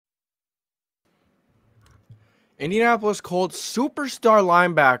Indianapolis Colts superstar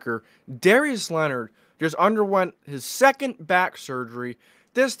linebacker Darius Leonard just underwent his second back surgery.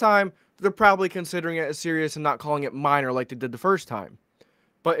 This time, they're probably considering it as serious and not calling it minor like they did the first time.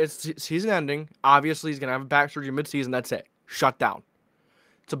 But it's season ending. Obviously, he's going to have a back surgery mid-season. That's it. Shut down.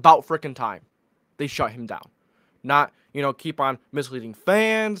 It's about freaking time they shut him down. Not, keep on misleading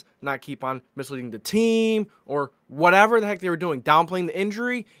fans, not keep on misleading the team, or whatever the heck they were doing. Downplaying the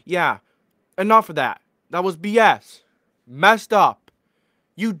injury? Yeah. Enough of that. That was BS. Messed up.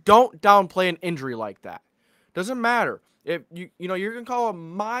 You don't downplay an injury like that. Doesn't matter. If you're going to call a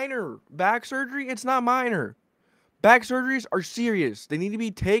minor back surgery, it's not minor. Back surgeries are serious. They need to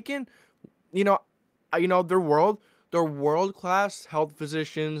be taken. They're world-class health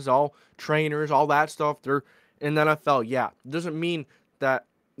physicians, all trainers, all that stuff. They're in the NFL. Yeah. It doesn't mean that,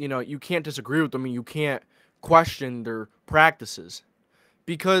 you can't disagree with them and you can't question their practices.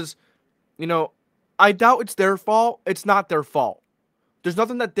 Because, I doubt it's their fault. It's not their fault. There's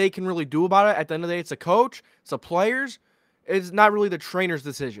nothing that they can really do about it. At the end of the day, it's a coach, it's the players. It's not really the trainer's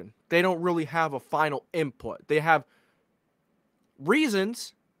decision. They don't really have a final input. They have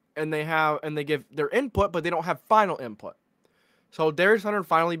reasons and they give their input, but they don't have final input. So Darius Leonard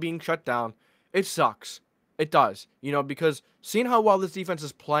finally being shut down, it sucks. It does. Because seeing how well this defense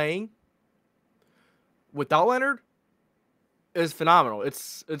is playing without Leonard is phenomenal.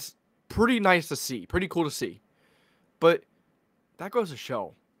 It's pretty nice to see. Pretty cool to see. But that goes to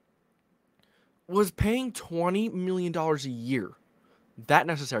show. Was paying $20 million a year that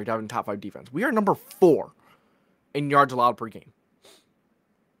necessary to have a top 5 defense? We are number 4 in yards allowed per game.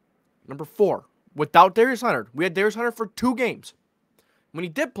 Number 4. Without Darius Leonard. We had Darius Leonard for 2 games. When he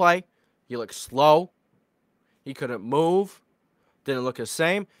did play, he looked slow. He couldn't move. Didn't look the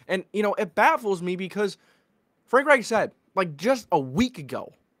same. And, it baffles me because Frank Reich said, just a week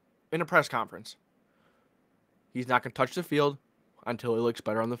ago in a press conference, he's not going to touch the field until he looks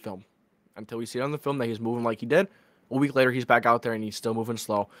better on the film. Until we see it on the film that he's moving like he did. A week later, he's back out there and he's still moving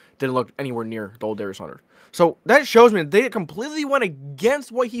slow. Didn't look anywhere near the old Darius Leonard. So that shows me that they completely went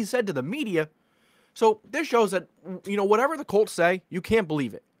against what he said to the media. So this shows that, whatever the Colts say, you can't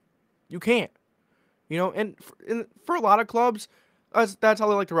believe it. You can't. And for a lot of clubs, that's how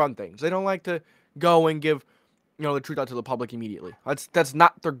they like to run things. They don't like to go and give, the truth out to the public immediately. That's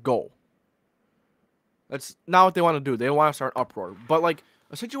not their goal. That's not what they want to do. They don't want to start an uproar. But,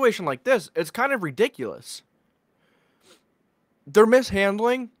 a situation like this, it's kind of ridiculous. They're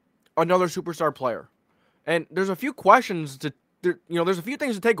mishandling another superstar player. And there's a few questions there's a few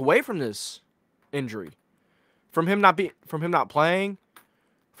things to take away from this injury. From him not playing,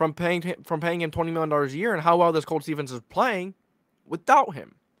 from paying him $20 million a year, and how well this Colts defense is playing without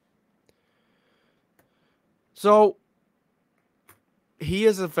him. So, he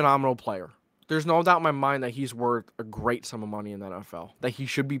is a phenomenal player. There's no doubt in my mind that he's worth a great sum of money in the NFL. That he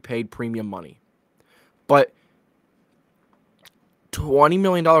should be paid premium money. But $20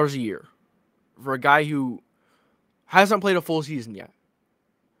 million a year for a guy who hasn't played a full season yet.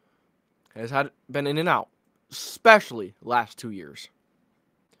 Has been in and out. Especially last 2 years.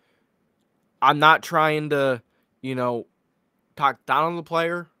 I'm not trying to, talk down on the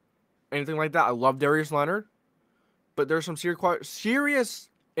player. Anything like that. I love Darius Leonard. But there's some serious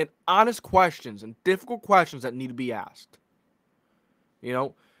and honest questions and difficult questions that need to be asked. He's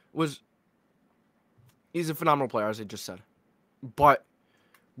a phenomenal player, as I just said. But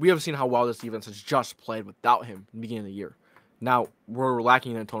we have seen how well this defense has just played without him in the beginning of the year. Now, we're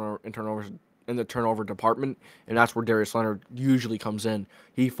lacking in turnovers in the turnover department, and that's where Darius Leonard usually comes in.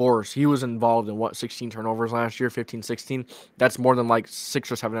 He was involved in 16 turnovers last year, 15, 16. That's more than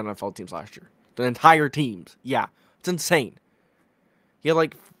 6 or 7 NFL teams last year. The entire teams. Yeah, it's insane. He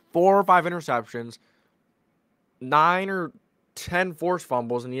had 4 or 5 interceptions, 9 or 10 forced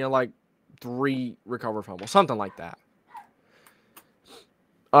fumbles, and he had 3 recovered fumbles, something like that.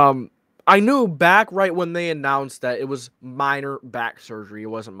 I knew back right when they announced that it was minor back surgery. It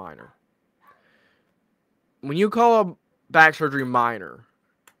wasn't minor. When you call a back surgery minor,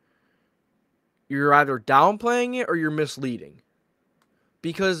 you're either downplaying it or you're misleading.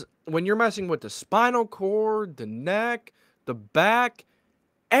 Because when you're messing with the spinal cord, the neck, the back,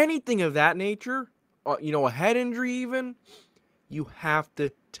 anything of that nature, a head injury even, you have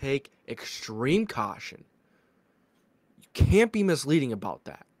to take extreme caution. You can't be misleading about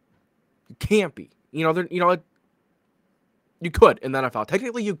that. You can't be. You could in the NFL.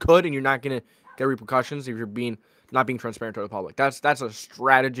 Technically, you could, and you're not going to get repercussions if you're not being transparent to the public. That's a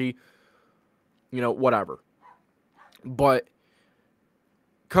strategy, whatever. But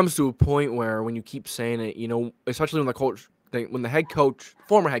comes to a point where when you keep saying it, especially when the Colts when the head coach,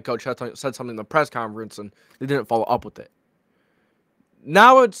 former head coach, said something in the press conference and they didn't follow up with it.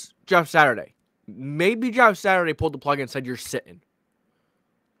 Now it's Jeff Saturday. Maybe Jeff Saturday pulled the plug and said, you're sitting.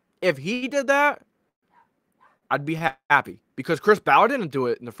 If he did that, I'd be happy. Because Chris Ballard didn't do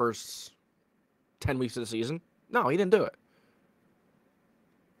it in the first 10 weeks of the season. No, he didn't do it.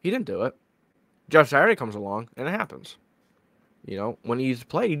 He didn't do it. Jeff Saturday comes along, and it happens. You know, when he's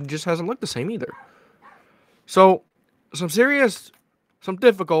played, he just hasn't looked the same either. So, some serious, some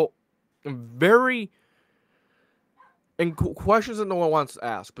difficult, and questions that no one wants to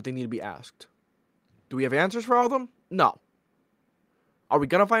ask, but they need to be asked. Do we have answers for all of them? No. Are we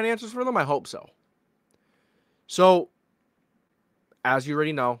going to find answers for them? I hope so. So, as you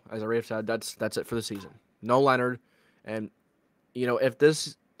already know, as I already said, that's it for the season. No Leonard. And, you know, if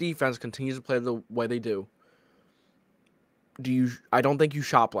this defense continues to play the way they do, I don't think you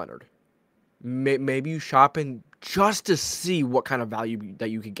shop Leonard. Maybe you shop him just to see what kind of value that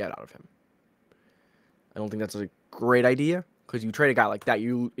you could get out of him. I don't think that's a great idea, because you trade a guy like that,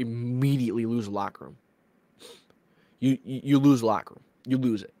 you immediately lose the locker room. You lose the locker room. You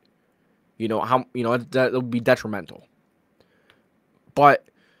lose it. You know that would be detrimental. But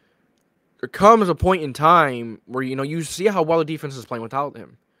there comes a point in time where you see how well the defense is playing without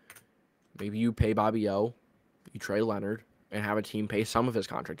him. Maybe you pay Bobby O, you trade Leonard, and have a team pay some of his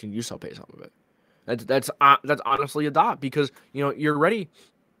contract, and you still pay some of it. That's honestly a dot, because you're already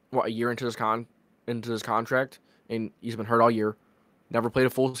a year into his contract, and he's been hurt all year, never played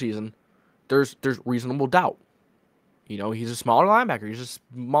a full season. There's reasonable doubt. He's a smaller linebacker. He's a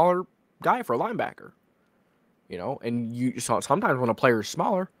smaller guy for a linebacker. And sometimes when a player is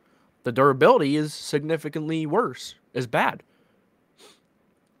smaller, the durability is significantly worse, is bad.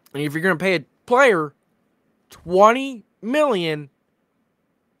 And if you're going to pay a player $20 million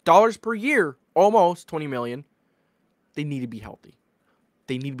per year, almost $20 million, they need to be healthy.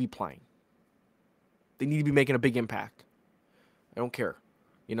 They need to be playing. They need to be making a big impact. I don't care.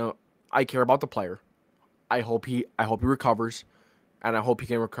 I care about the player. I hope he recovers, and I hope he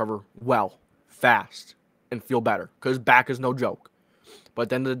can recover well, fast, and feel better, because back is no joke. But at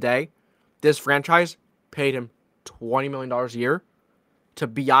the end of the day, this franchise paid him $20 million a year to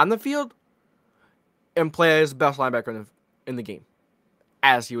be on the field and play as the best linebacker in the game,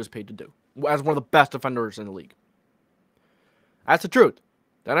 as he was paid to do, as one of the best defenders in the league. That's the truth.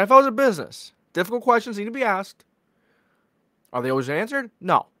 The NFL is a business. Difficult questions need to be asked. Are they always answered?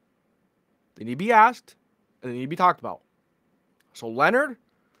 No. They need to be asked, and they need to be talked about. So Leonard,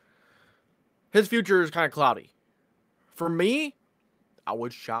 his future is kind of cloudy. For me, I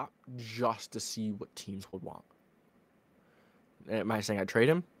would shop just to see what teams would want. Am I saying I'd trade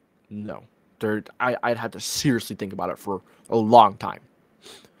him? No. I'd have to seriously think about it for a long time.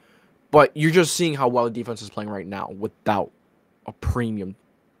 But you're just seeing how well the defense is playing right now without a premium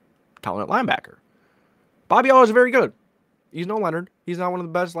talented linebacker. Bobby O is very good. He's no Leonard. He's not one of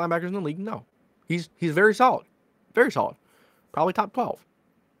the best linebackers in the league. No. He's very solid. Very solid. Probably top 12.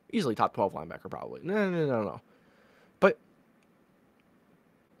 Easily top 12 linebacker, probably. No. But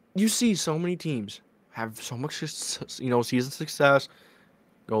you see so many teams have so much, season success,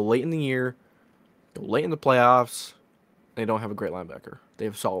 go late in the year, go late in the playoffs. They don't have a great linebacker. They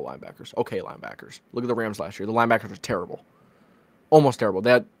have solid linebackers. Okay linebackers. Look at the Rams last year. The linebackers were terrible. Almost terrible.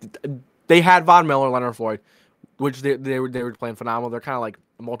 They had Von Miller, Leonard Floyd, which they were playing phenomenal. They're kind of like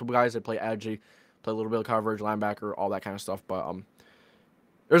multiple guys that play edgy, play a little bit of coverage, linebacker, all that kind of stuff. But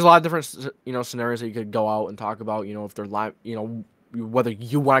there's a lot of different scenarios that you could go out and talk about. If they're whether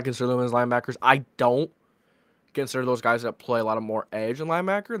you want to consider them as linebackers. I don't consider those guys that play a lot of more edge and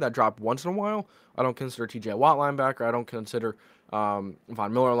linebacker that drop once in a while. I don't consider T.J. Watt linebacker. I don't consider Von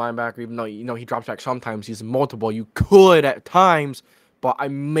Miller linebacker, even though he drops back sometimes. He's multiple. You could at times, but I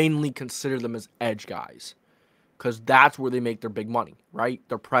mainly consider them as edge guys, because that's where they make their big money, right?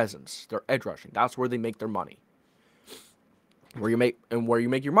 Their presence, their edge rushing. That's where they make their money. Where you make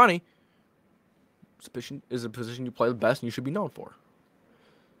your money is a position you play the best and you should be known for.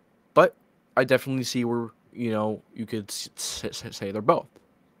 But I definitely see where you could say they're both.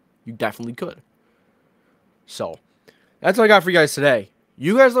 You definitely could. So that's all I got for you guys today.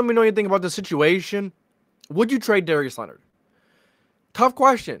 You guys let me know what you think about the situation. Would you trade Darius Leonard? Tough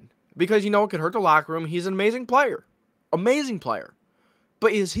question, because it could hurt the locker room. He's an amazing player. Amazing player.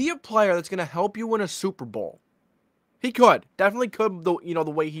 But is he a player that's going to help you win a Super Bowl? He could. Definitely could,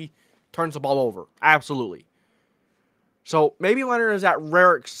 the way he turns the ball over. Absolutely. So maybe Leonard is that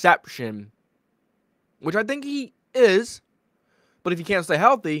rare exception, which I think he is. But if he can't stay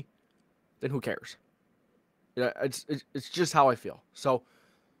healthy, then who cares? It's just how I feel. So,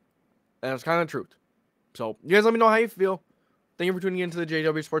 and it's kind of the truth. So you guys let me know how you feel. Thank you for tuning in to the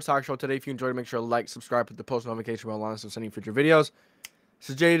JDW Sports Talk Show today. If you enjoyed, make sure to like, subscribe, hit the post notification bell on us, so sending future videos.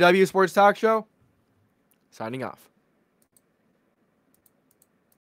 This is JDW Sports Talk Show. Signing off.